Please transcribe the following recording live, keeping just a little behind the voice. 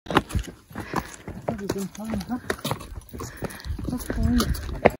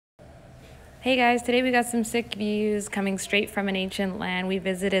Hey guys, today we got some sick views coming straight from an ancient land. We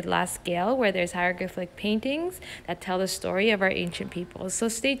visited LAAS GEEL, where there's hieroglyphic paintings that tell the story of our ancient peoples. So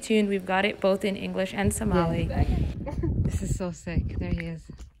stay tuned, we've got it both in English and Somali. Yeah. This is so sick. There he is.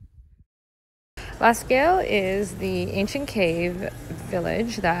 LAAS GEEL is the ancient cave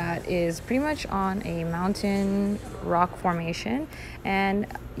village that is pretty much on a mountain rock formation. And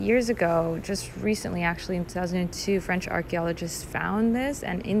years ago, just recently actually in 2002, French archaeologists found this,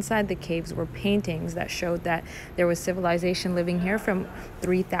 and inside the caves were paintings that showed that there was civilization living here from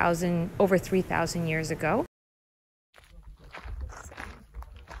over 3,000 years ago.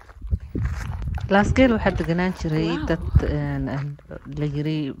 LAAS GEEL waxaa deganaan jiray dad la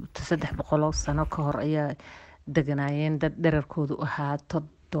yiri 300 sano ka hor ayaa deganaayeen dad dhererkoodu ahaa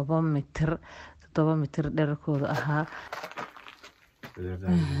 7 mitir dhererkoodu ahaa.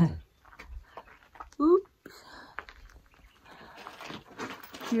 Oops.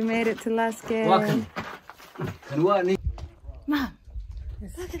 You made it to LAAS GEEL. Welcome. Mom,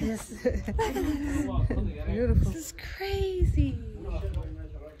 look at this. Beautiful. This is crazy.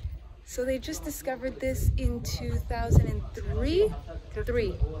 So they just discovered this in 2003,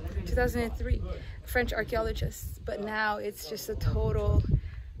 French archaeologists, but now it's just a total,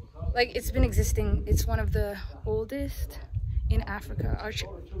 like, it's been existing. It's one of the oldest in Africa.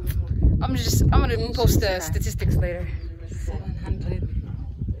 I'm gonna post the statistics later.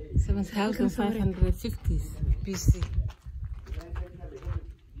 7,550 BC.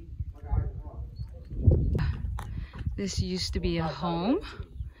 This used to be a home.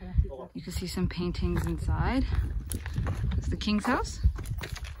 You can see some paintings inside. It's the king's house.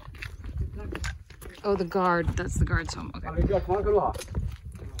 Oh, the guard. That's the guard's home. Okay.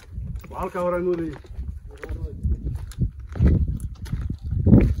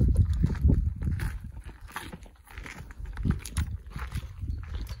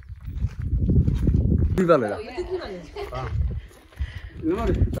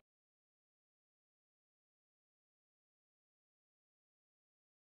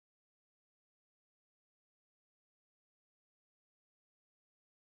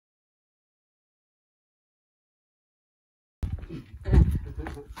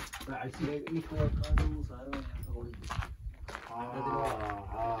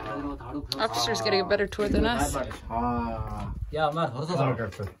 Officer's getting a better tour than us.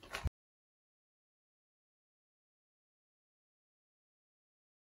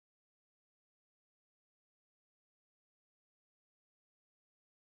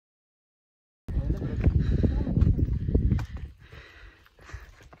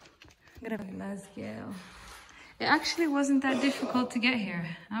 LAAS GEEL. It actually wasn't that difficult to get here,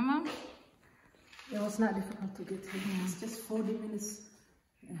 huh, Mom? It was not difficult to get here. It's just 40 minutes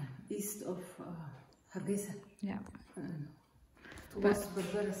east of Hargeisa. Yeah. But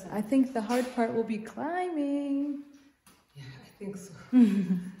I think the hard part will be climbing. Yeah, I think so.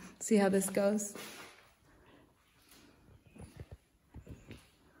 See how this goes.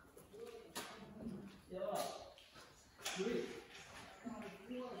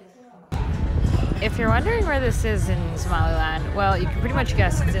 If you're wondering where this is in Somaliland, well, you can pretty much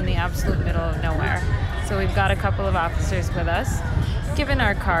guess it's in the absolute middle of nowhere. So we've got a couple of officers with us. Given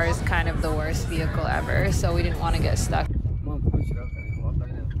our car is kind of the worst vehicle ever, so we didn't want to get stuck. Good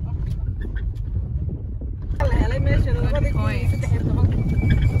point.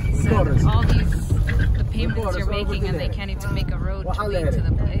 So all the payments you're making, and they can't even make a road to lead to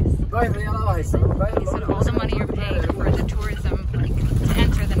the place. He said all the money you're paying for the tourism, like, to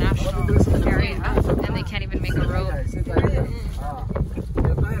enter the national area, and they can't even make a road.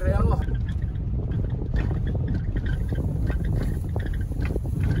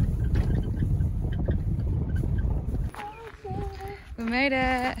 We made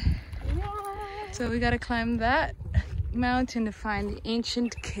it. So we gotta climb that mountain to find the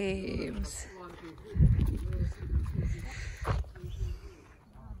ancient caves.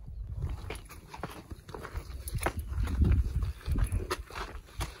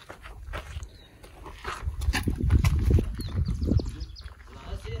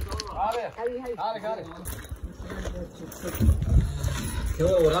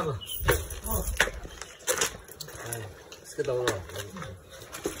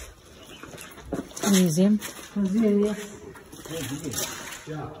 Museum. Museum, yes.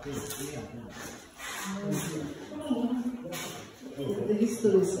 The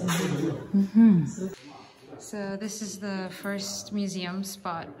history is So this is the first museum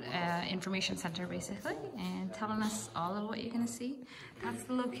spot, information center basically, and telling us all of what you're gonna see. That's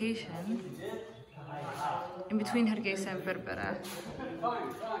the location. in between Hargeisa and Berbera.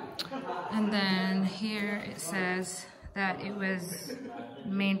 And then here it says that it was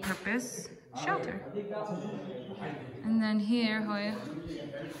main purpose shelter. And then here,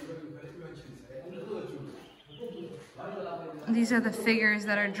 these are the figures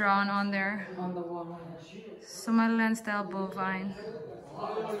that are drawn on there. On the wall. Somaliland style bovine.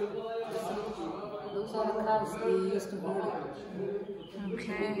 Those are the cows they used to hold.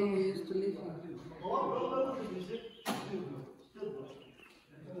 Okay. People who used to live here.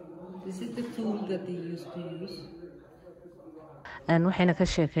 This is the tool that they used to use. waxayna ka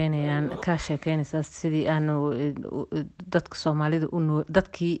sheekeynaysaa sidii aanu dadka Soomaalida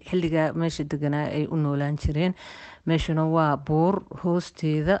dadkii xilliga meesha deganaa ay u noolaan jireen. meeshuna waa buur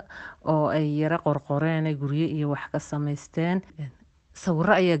hoosteeda oo ay yara qorqoreen ay guryo iyo wax ka samaysteen.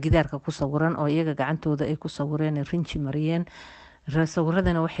 sawirro ayaa gidaarka ku sawiran oo iyaga gacantooda ay ku sawireen rinji mariyeen.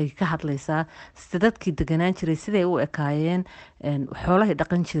 sawirradana waxay ka hadlaysaa sida dadkii deganaan jiray siday u ekaayeen, xoolahay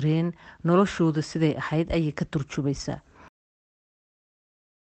dhaqan jireen, noloshooda siday ahayd ayay ka turjubaysaa.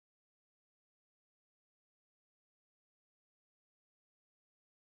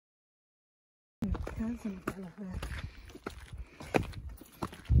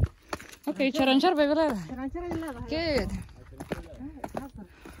 Okay, charanjar bay leedahay. Good.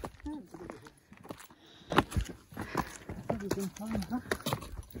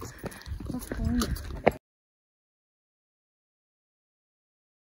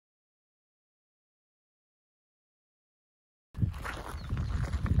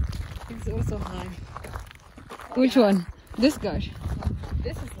 It's also high. Which one? This guy?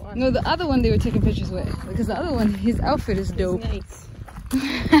 This is one. No, the other one they were taking pictures with. Because the other one, his outfit is dope. Nice.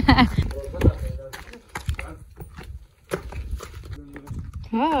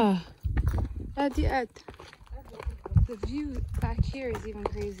 The view back here is even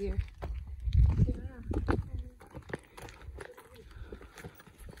crazier.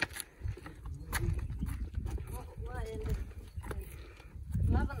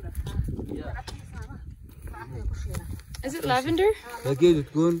 Is it lavender?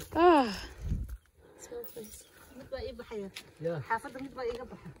 Ah.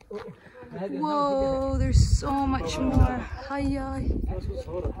 Whoa, there's so much more. Hi.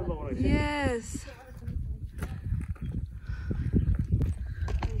 Yes.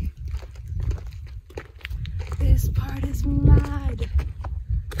 This part is mad.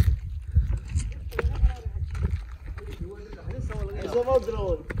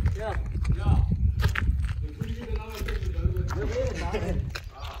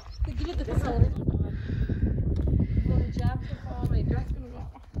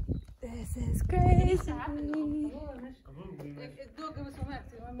 This is crazy.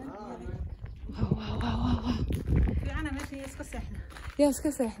 Wow. Yes,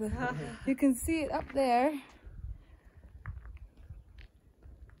 you can see it up there.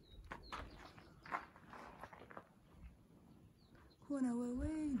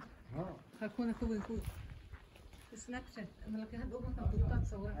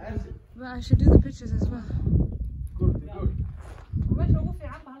 But I should do the pictures as well.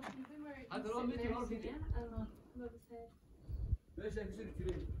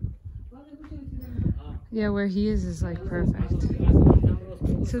 Yeah, where he is like perfect.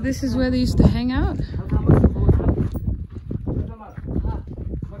 So this is where they used to hang out?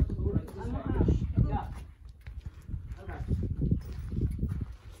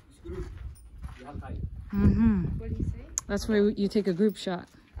 What do you say? That's where you take a group shot.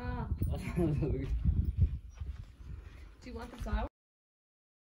 Do you want the flower?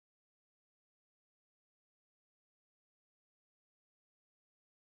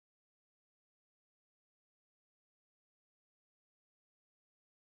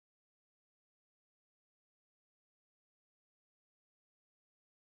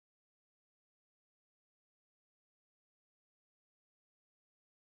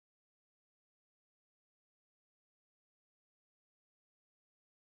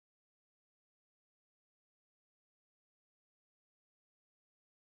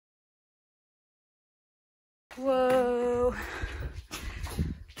 Whoa.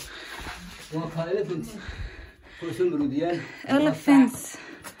 Elephants.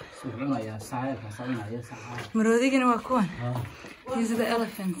 Marodigana waa kuwan. These are the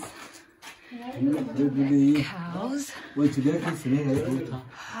elephants. Cows.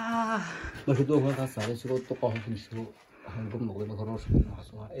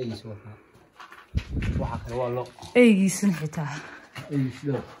 Eygiisuna xitaa.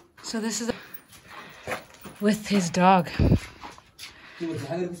 So this is with his dog.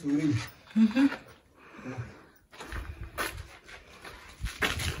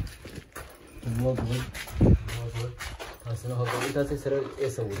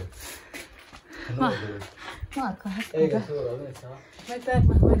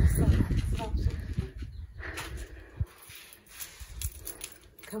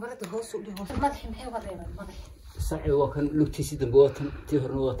 صعي وكان لوكتي سيدن بوتن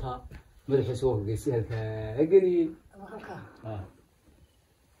تهرن وتا مدح سوق جيسي هلكا اجري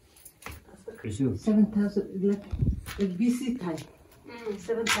 7000 البي time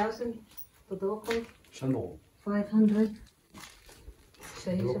 7000 تتوقف 500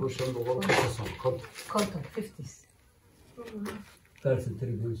 كونتر 50s كارت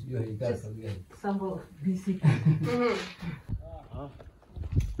التليفون يهي كارت يهي sample BC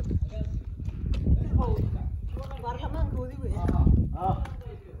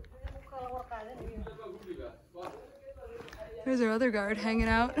There's our other guard hanging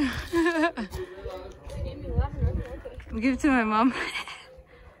out. Give it to my mom.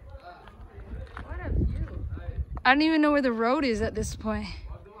 I don't even know where the road is at this point.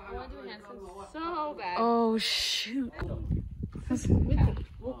 So bad. Oh shoot.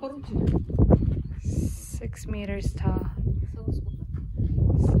 6 meters tall.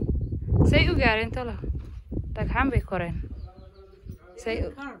 Say u gaarin talo. Dhagxaan bay koreen. Say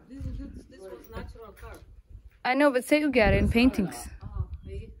This was natural carve. I know, but say u gaarin paintings.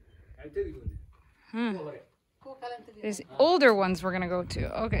 There's older ones we're gonna go to.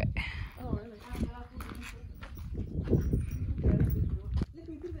 Okay.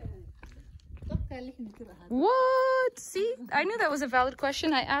 What? See, I knew that was a valid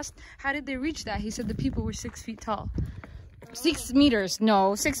question. I asked, how did they reach that? He said the people were 6 feet tall. 6 meters.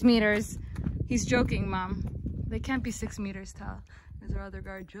 No, 6 meters. He's joking, Mom. They can't be 6 meters tall. There's our other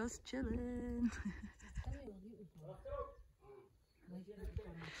guard just chilling.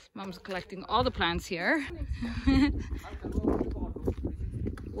 Mom's collecting all the plants here.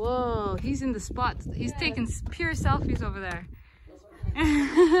 Whoa, he's in the spot. He's taking pure selfies over there.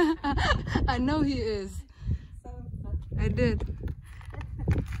 I know he is. I did.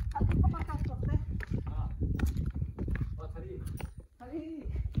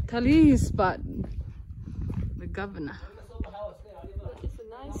 Tali's spot. The governor. It's a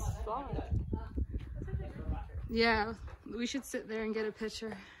nice spot. Yeah, we should sit there and get a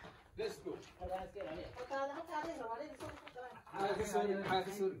picture.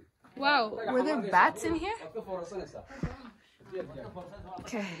 Wow, were there bats in here?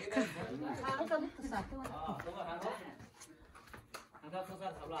 Okay, come.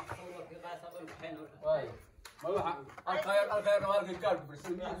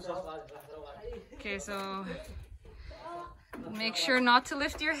 Okay, so make sure not to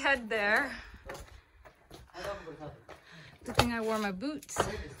lift your head there. Good thing I wore my boots.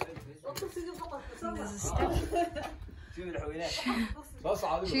 There's a step.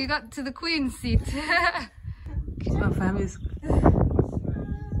 She got to the queen's seat.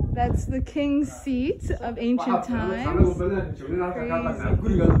 That's the king's seat of ancient times.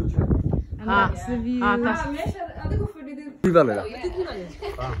 Crazy. And that's the view.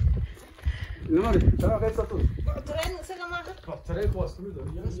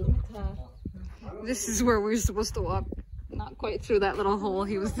 This is where we're supposed to walk. Not quite through that little hole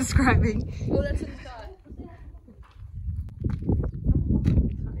he was describing. Oh, that's what he thought.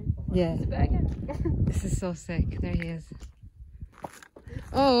 Yeah. This is so sick. There he is.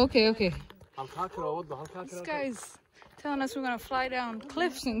 Oh, okay, okay. This guy's telling us we're gonna fly down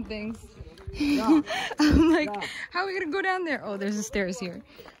cliffs and things. I'm like, how are we gonna go down there? Oh, there's the stairs here.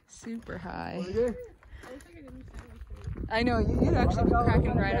 Super high. I know, you'd actually be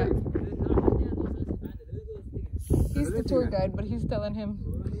cracking right up. He's the tour guide, but he's telling him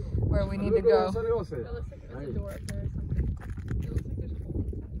where we need to go. It looks like there's a door up there or something. It looks like there's a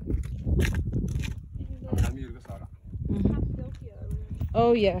hole.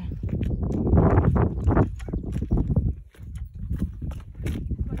 Oh, yeah.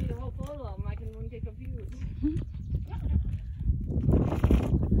 I need a whole photo of them. I can get confused.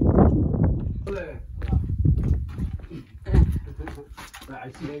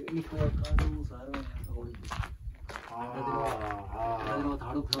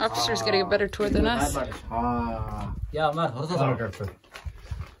 Officer's getting a better tour than us.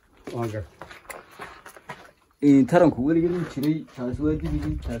 taranku weligeed jiray taas waa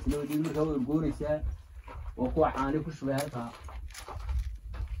dibigi taasna waa dibigi markaa way goonaysaa waa kuwa caani ku shubay halkaa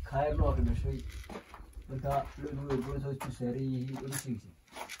kaayr loo ka dhashay markaa loo way goonaysaa isku saaran yihiin oo dhigaysa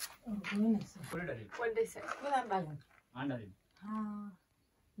What did they say?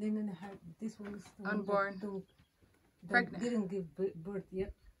 Then this one is Unborn. that Pregnant. didn't give birth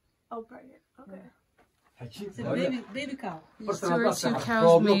yet. Oh, pregnant. Okay. These two are two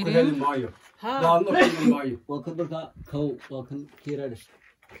cows mating.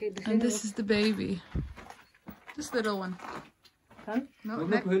 And this is the baby. This little one. No,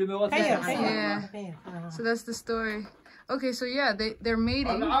 yeah. So that's the story. Okay, so yeah, they're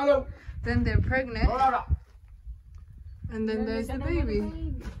mating. Then they're pregnant. And then there's the baby.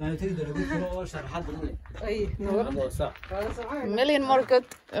 Million more good.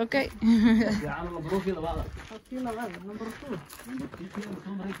 Okay.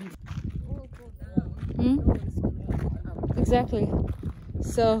 Exactly.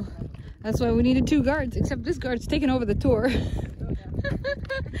 So that's why we needed 2 guards, except this guard's taking over the tour.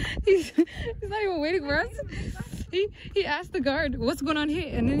 he's not even waiting for us. He asked the guard what's going on here,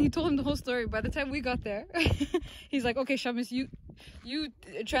 and then he told him the whole story. By the time we got there, he's like, okay, Shamus, you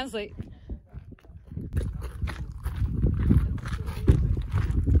translate.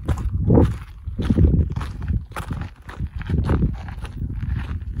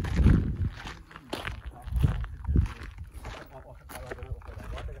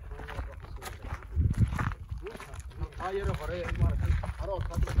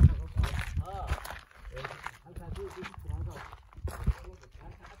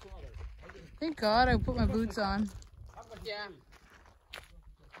 Thank God I put my boots on. Yeah.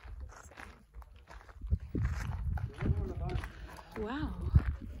 Wow.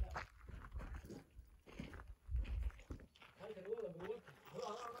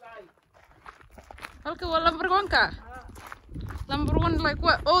 Halka waa number 1 ka. Number 1 like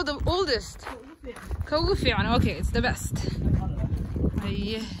what? Oh, the oldest. Kaugu fiican. Okay, it's the best.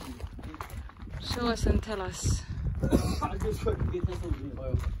 Aye. Show us and tell us.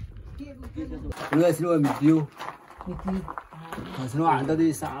 الواسي هو مديو نوع عنده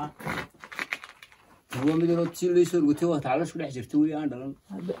دي ساعة هو مديو تشيل لي شر وتوه تعال شو لحجر توي عندنا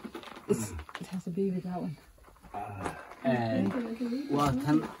It has a baby, that one.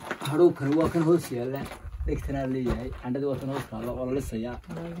 وكان هروك هو كان هو سيال دكتور لي هاي عنده وكان هو قال والله لسه يا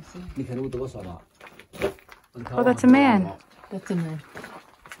نكره ودو صلا. Oh, that's a man. That's a man.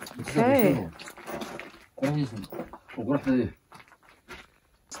 Okay.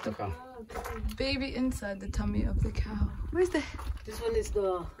 Baby inside the tummy of the cow. Where's the? This one is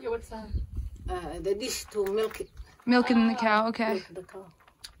the Yeah, what's that? the dish to milk it. Milking the cow. Okay. The cow.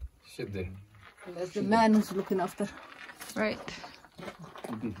 Sit there. That's the man who's looking after. Right.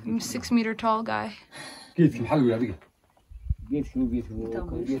 I'm a 6 meter tall guy. جيت محلو يا بيجي جيت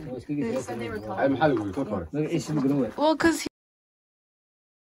هاي محلو يفكر ما ايش بيقولوا Well, cause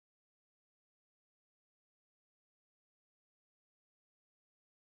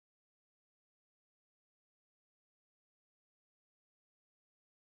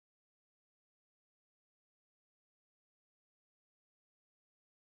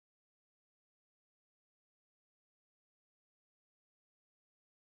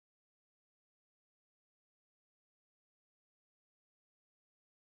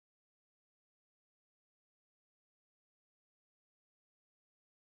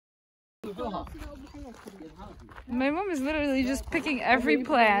my mom is literally just picking every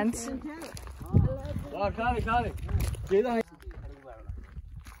plant.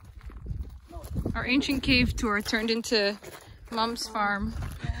 Our ancient cave tour turned into Mom's farm.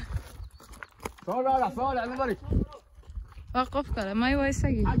 وقف كلا ما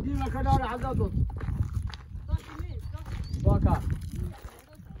يواسقي.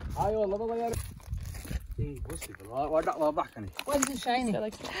 What's the shiny?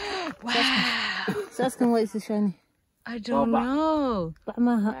 Wow. Ask him what is the shiny. I don't know.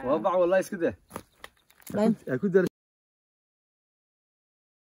 وضع والله ايش كده اكيد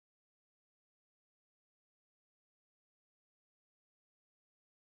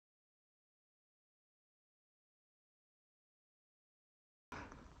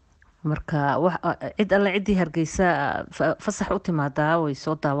marka cid alle cidii Hargeysa fasax u timaadaa way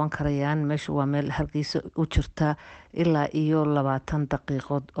soo daawan karayaan meesha waa meel Hargeysa u jirta ilaa iyo 20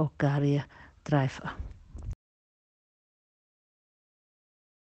 daqiiqood oo gaariya drive ah.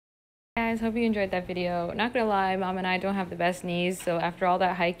 Guys, hope you enjoyed that video. Not gonna lie, Mom and I don't have the best knees, so after all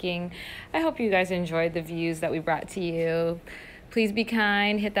that hiking, I hope you guys enjoyed the views that we brought to you. Please be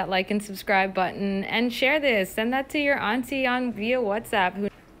kind, hit that like and subscribe button, and share this. Send that to your auntie via WhatsApp.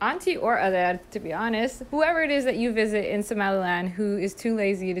 Auntie or other, to be honest, whoever it is that you visit in Somaliland who is too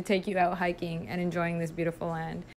lazy to take you out hiking and enjoying this beautiful land.